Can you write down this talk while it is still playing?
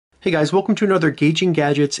Hey guys, welcome to another Gauging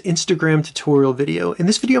Gadgets Instagram tutorial video. In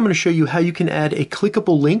this video, I'm going to show you how you can add a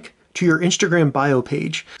clickable link to your Instagram bio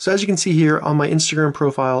page. So as you can see here on my Instagram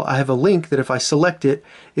profile, I have a link that if I select it,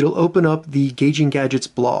 it'll open up the Gauging Gadgets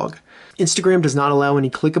blog. Instagram does not allow any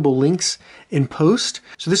clickable links in post,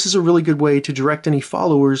 so this is a really good way to direct any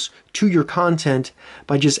followers to your content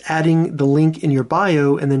by just adding the link in your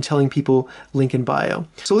bio and then telling people link in bio.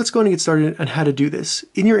 So let's go ahead and get started on how to do this.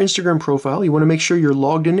 In your Instagram profile, you want to make sure you're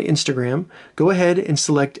logged into Instagram. Go ahead and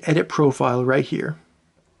select Edit Profile right here.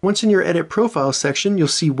 Once in your Edit Profile section, you'll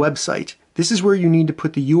see Website. This is where you need to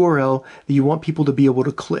put the URL that you want people to be able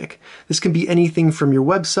to click. This can be anything from your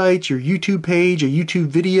website, your YouTube page, a YouTube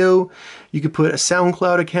video. You could put a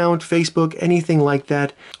SoundCloud account, Facebook, anything like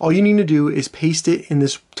that. All you need to do is paste it in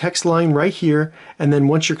this text line right here, and then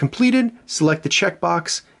once you're completed, select the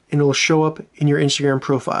checkbox and it'll show up in your Instagram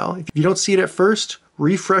profile. If you don't see it at first,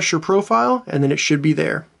 refresh your profile and then it should be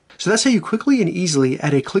there. So that's how you quickly and easily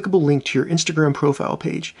add a clickable link to your Instagram profile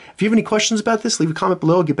page. If you have any questions about this, leave a comment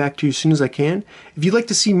below. I'll get back to you as soon as I can. If you'd like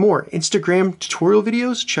to see more Instagram tutorial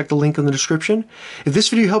videos, check the link in the description. If this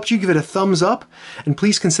video helped you, give it a thumbs up, and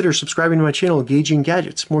please consider subscribing to my channel, Gauging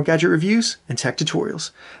Gadgets, more gadget reviews and tech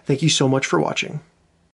tutorials. Thank you so much for watching.